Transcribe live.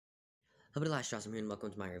Hello, Last I'm here, and welcome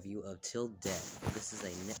to my review of Till Death. This is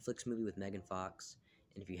a Netflix movie with Megan Fox,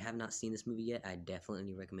 and if you have not seen this movie yet, I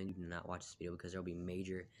definitely recommend you do not watch this video because there will be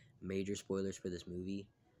major spoilers for this movie.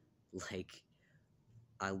 Like,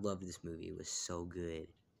 I loved this movie; it was so good.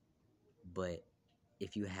 But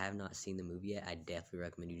if you have not seen the movie yet, I definitely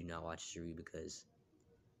recommend you do not watch this review because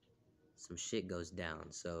some shit goes down.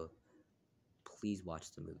 So please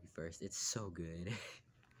watch the movie first. It's so good.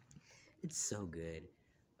 It's so good.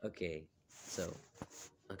 Okay, so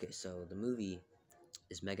the movie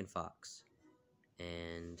is Megan Fox.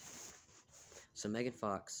 And so Megan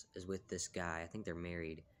Fox is with this guy. I think they're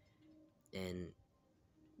married. And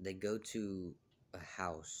they go to a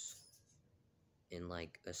house in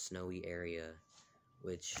like a snowy area,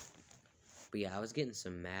 but yeah, I was getting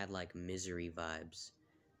some mad like Misery vibes.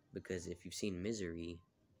 Because if you've seen Misery,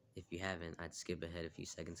 if you haven't, I'd skip ahead a few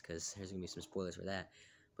seconds because there's gonna be some spoilers for that.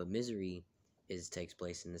 But Misery takes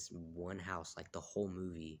place in this one house, like the whole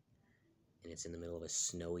movie, and it's in the middle of a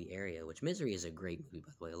snowy area, which Misery is a great movie,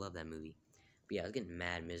 by the way. I love that movie. But yeah, I was getting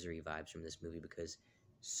mad Misery vibes from this movie because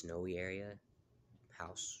snowy area,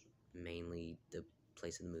 house, mainly the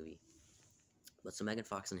place of the movie. But so Megan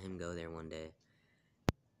Fox and him go there one day,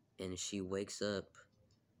 and she wakes up,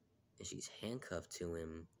 and she's handcuffed to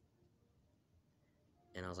him,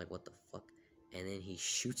 and I was like, what the fuck? And then he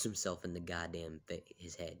shoots himself in the goddamn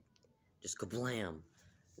his head. Just kablam!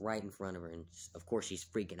 Right in front of her, and of course she's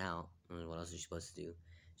freaking out. I mean, what else is she supposed to do?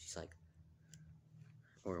 She's like,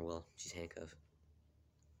 or well, she's handcuffed.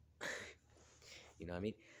 You know what I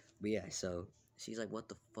mean? But yeah, so she's like, what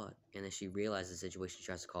the fuck? And then she realizes the situation. She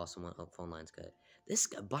tries to call someone up, phone lines cut. This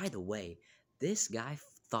guy, by the way, this guy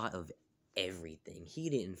thought of everything.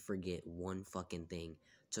 He didn't forget one fucking thing.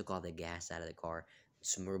 Took all the gas out of the car.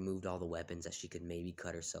 Removed all the weapons that she could maybe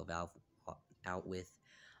cut herself out with.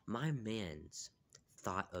 My man's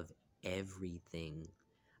thought of everything.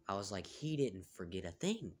 I was like, he didn't forget a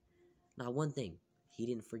thing. Not one thing. He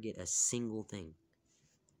didn't forget a single thing.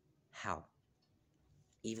 How?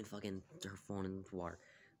 Even fucking her phone in the water.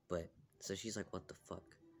 But, so she's like, what the fuck?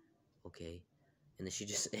 Okay. And then she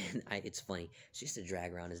just, it's funny. She used to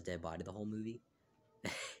drag around his dead body the whole movie. I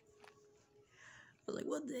was like,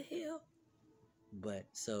 what the hell? But,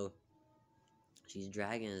 so, she's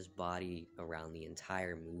dragging his body around the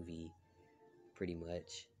entire movie, pretty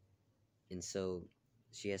much. And so,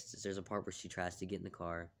 there's a part where she tries to get in the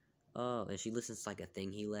car. Oh, and she listens to like a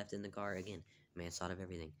thing he left in the car. Again, man thought of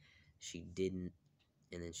everything. She didn't.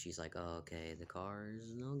 And then she's like, oh, okay, the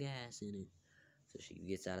car's no gas in it. So she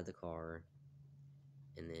gets out of the car.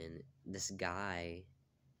 And then this guy,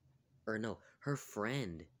 or no, her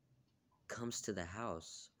friend comes to the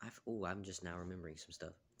house. I'm just now remembering some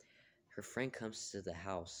stuff. Her friend comes to the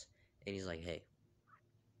house, and he's like, hey,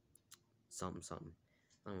 something. I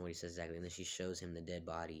don't know what he says exactly. And then she shows him the dead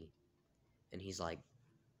body. And he's like,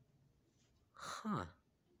 huh,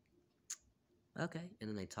 okay. And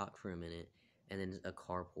then they talk for a minute. And then a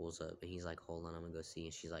car pulls up, and he's like, hold on, I'm gonna go see.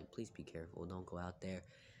 And she's like, please be careful, don't go out there.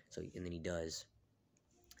 So, and then he does.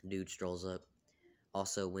 Dude strolls up.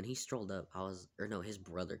 Also, when he strolled up, his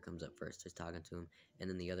brother comes up first, just talking to him, and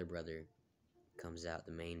then the other brother comes out,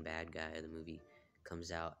 the main bad guy of the movie comes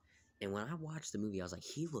out. And when I watched the movie, I was like,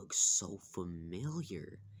 he looks so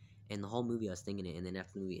familiar. And the whole movie, I was thinking it, and then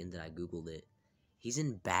after the movie ended, I Googled it. He's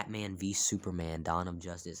in Batman v Superman, Dawn of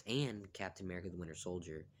Justice, and Captain America the Winter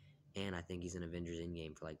Soldier. And I think he's in Avengers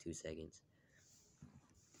Endgame for like 2 seconds.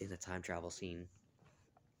 In the time travel scene.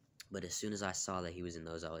 But as soon as I saw that he was in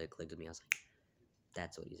those, it clicked with me. I was like,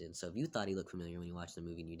 that's what he's in. So if you thought he looked familiar when you watched the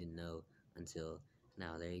movie and you didn't know until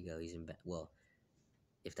now, there you go. He's in,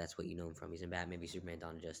 if that's what you know him from. He's in Batman v Superman,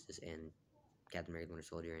 Dawn of Justice, and Captain America Winter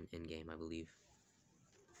Soldier and Endgame, I believe.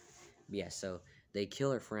 But yeah, so they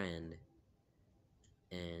kill her friend,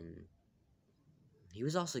 and he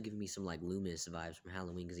was also giving me some like Loomis vibes from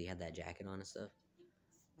Halloween because he had that jacket on and stuff.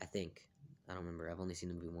 I think. I don't remember. I've only seen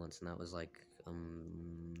the movie once, and that was like a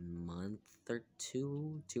month or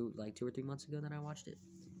two or 3 months ago that I watched it.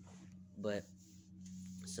 But,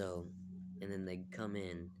 so, and then they come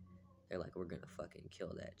in, they're like, we're gonna fucking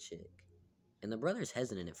kill that chick. And the brother's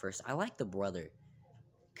hesitant at first. I like the brother,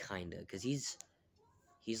 kinda, because he's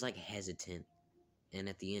like hesitant, and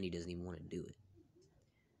at the end he doesn't even want to do it.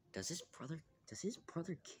 Does his brother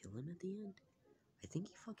kill him at the end? I think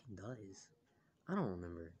he fucking does. I don't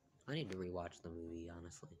remember. I need to rewatch the movie,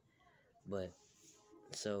 honestly. But,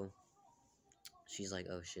 so, she's like,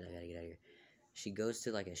 oh shit, I gotta get out of here. She goes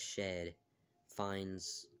to like a shed,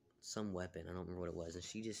 finds some weapon, I don't remember what it was, and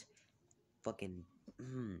she just fucking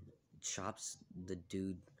chops the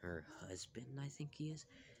dude, her husband, I think he is,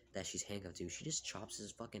 that she's handcuffed to, she just chops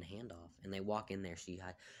his fucking hand off. And they walk in there.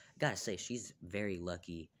 Gotta say, she's very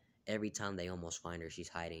lucky. Every time they almost find her, she's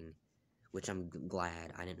hiding, which I'm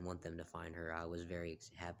glad. I didn't want them to find her. I was very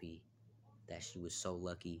happy that she was so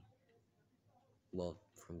lucky. Well,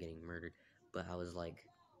 from getting murdered. But I was like,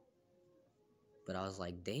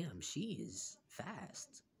 damn, she is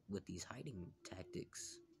fast with these hiding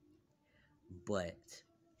tactics. But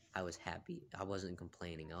I was happy. I wasn't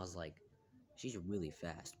complaining. I was like, she's really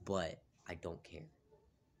fast, but I don't care.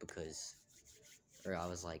 I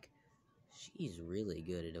was like, she's really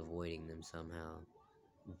good at avoiding them somehow.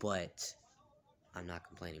 But I'm not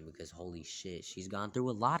complaining because holy shit, she's gone through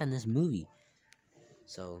a lot in this movie.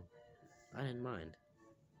 So, I didn't mind.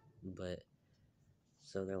 But,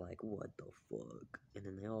 so they're like, what the fuck? And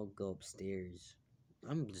then they all go upstairs.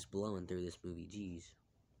 I'm just blowing through this movie, jeez.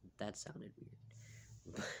 That sounded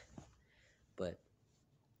weird. But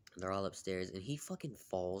they're all upstairs, and he fucking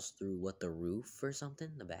falls through, the roof or something?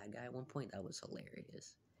 The bad guy at one point? That was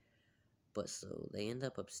hilarious. But so, they end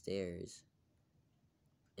up upstairs,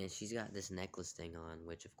 and she's got this necklace thing on,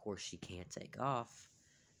 which of course she can't take off.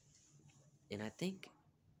 And I think,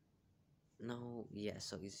 no, yeah,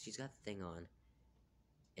 so she's got the thing on,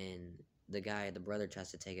 and the brother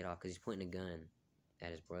tries to take it off, because he's pointing a gun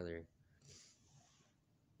at his brother.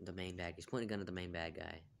 The main bad, he's pointing a gun at the main bad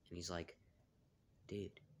guy, and he's like,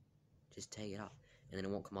 dude, just take it off. And then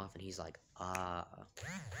it won't come off, and he's like,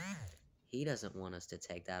 he doesn't want us to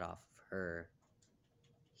take that off of her.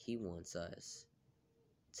 He wants us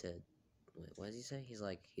to, wait, what does he say? He's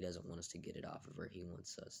like, he doesn't want us to get it off of her. He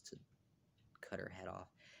wants us to cut her head off.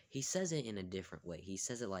 He says it in a different way. He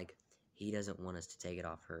says it like, he doesn't want us to take it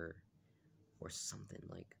off her, or something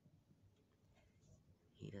like,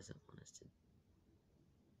 he doesn't want us to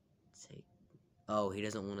take, he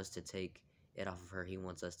doesn't want us to take it off of her. He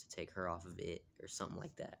wants us to take her off of it, or something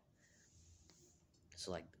like that.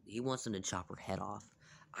 So, like, he wants them to chop her head off.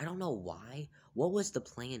 I don't know why. What was the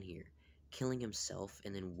plan here? Killing himself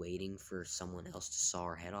and then waiting for someone else to saw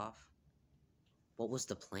her head off? What was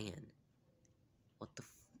the plan?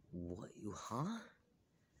 Huh?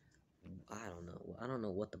 I don't know. I don't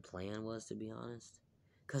know what the plan was, to be honest.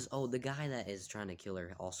 Because, the guy that is trying to kill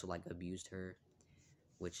her also, like, abused her,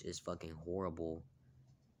 which is fucking horrible.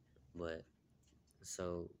 But,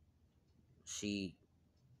 so, I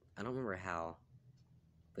don't remember how,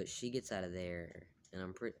 but she gets out of there, and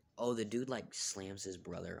I'm pretty, the dude, like, slams his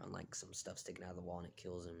brother on, like, some stuff sticking out of the wall, and it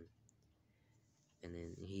kills him. And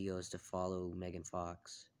then he goes to follow Megan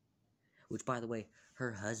Fox, which, by the way,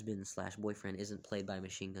 her husband/boyfriend isn't played by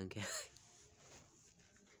Machine Gun Kelly.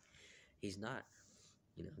 He's not,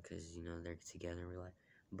 because, they're together in real life.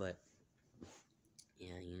 But,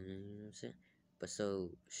 yeah, you know what I'm saying? But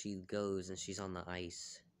so, she goes, and she's on the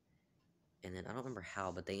ice, and then, I don't remember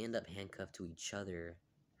how, but they end up handcuffed to each other,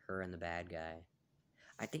 her and the bad guy.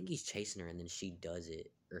 I think he's chasing her, and then she does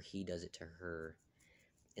it, or he does it to her,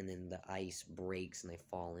 and then the ice breaks, and they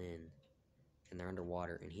fall in, and they're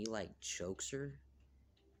underwater, and he, like, chokes her,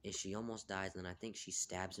 and she almost dies, and then I think she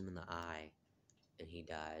stabs him in the eye, and he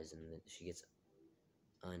dies, and then she gets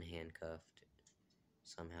unhandcuffed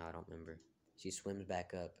somehow. I don't remember. She swims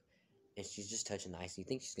back up, and she's just touching the ice, and you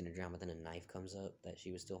think she's gonna drown, but then a knife comes up that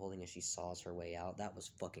she was still holding, and she saws her way out. That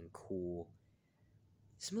was fucking cool.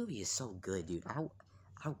 This movie is so good, dude. I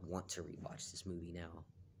want to rewatch this movie now.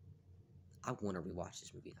 I want to rewatch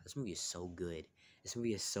this movie now. This movie is so good. This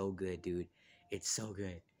movie is so good, dude. It's so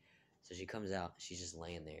good. So she comes out, she's just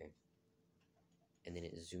laying there, and then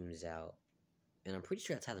it zooms out, and I'm pretty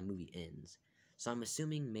sure that's how the movie ends. So I'm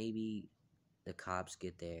assuming maybe the cops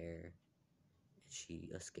get there, and she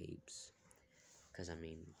escapes. Because, I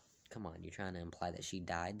mean, come on, you're trying to imply that she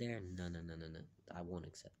died there? No. I won't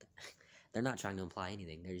accept that. They're not trying to imply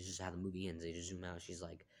anything. They're just how the movie ends. They just zoom out. She's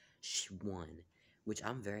like, she won. Which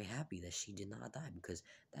I'm very happy that she did not die, because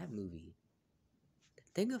that movie,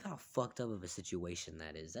 think of how fucked up of a situation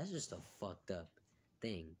that is. That's just a fucked up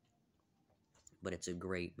thing. But it's a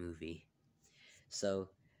great movie. So,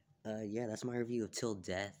 yeah, that's my review of Till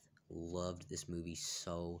Death. Loved this movie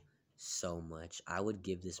so much. I would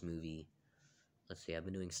give this movie, let's see, I've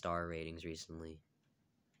been doing star ratings recently.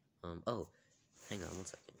 Hang on 1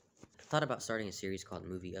 second. I thought about starting a series called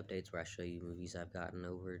Movie Updates, where I show you movies I've gotten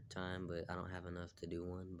over time, but I don't have enough to do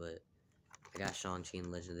one. But I got Shang-Chi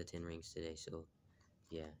and Legend of the Ten Rings today, so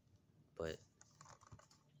yeah. But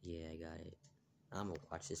yeah, I got it. I'm gonna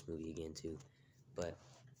watch this movie again too. But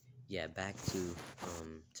yeah, back to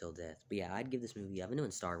Till Death. But yeah, I'd give this movie, I've been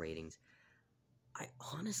doing star ratings. I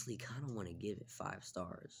honestly kind of want to give it 5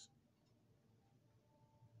 stars.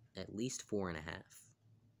 At least 4.5.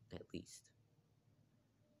 At least.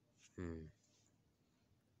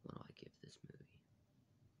 What do I give this movie?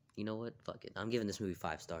 You know what? Fuck it. I'm giving this movie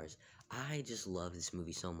 5 stars. I just love this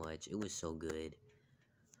movie so much. It was so good.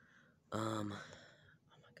 Oh my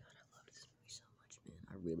god, I love this movie so much, man.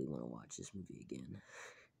 I really want to watch this movie again.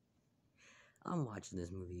 I'm watching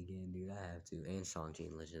this movie again, dude. I have to. And Shang-Chi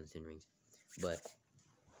and Legend of the Ten Rings. But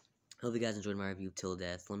hope you guys enjoyed my review Till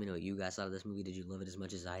Death. Let me know what you guys thought of this movie. Did you love it as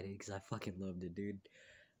much as I did? Because I fucking loved it, dude.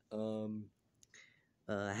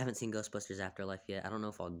 I haven't seen Ghostbusters Afterlife yet. I don't know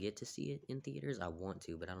if I'll get to see it in theaters. I want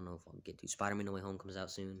to, but I don't know if I'll get to. Spider-Man No Way Home comes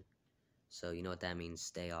out soon. So you know what that means.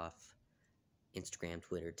 Stay off Instagram,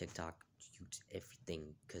 Twitter, TikTok,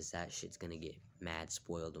 everything. Because that shit's going to get mad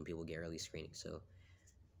spoiled when people get early screenings. So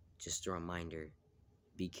just a reminder,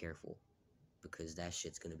 be careful. Because that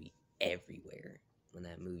shit's going to be everywhere when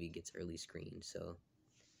that movie gets early screened. So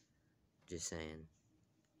just saying.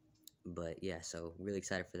 But yeah, so really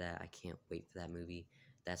excited for that. I can't wait for that movie.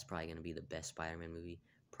 That's probably going to be the best Spider-Man movie.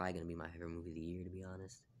 Probably going to be my favorite movie of the year, to be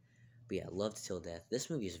honest. But yeah, loved Till Death. This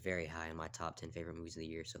movie is very high in my top 10 favorite movies of the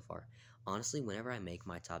year so far. Honestly, whenever I make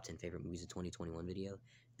my top 10 favorite movies of 2021 video,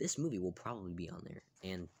 this movie will probably be on there.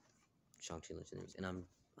 And Shang-Chi Legends. And I'm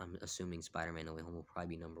assuming Spider-Man No Way Home will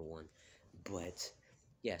probably be number 1. But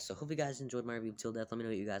yeah, so hope you guys enjoyed my review of Till Death. Let me know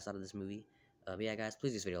what you guys thought of this movie. But yeah, guys, please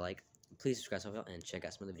give this video a like. Please subscribe and check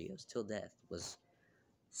out some of the videos. Till Death was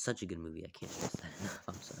such a good movie. I can't stress that enough.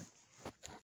 I'm sorry.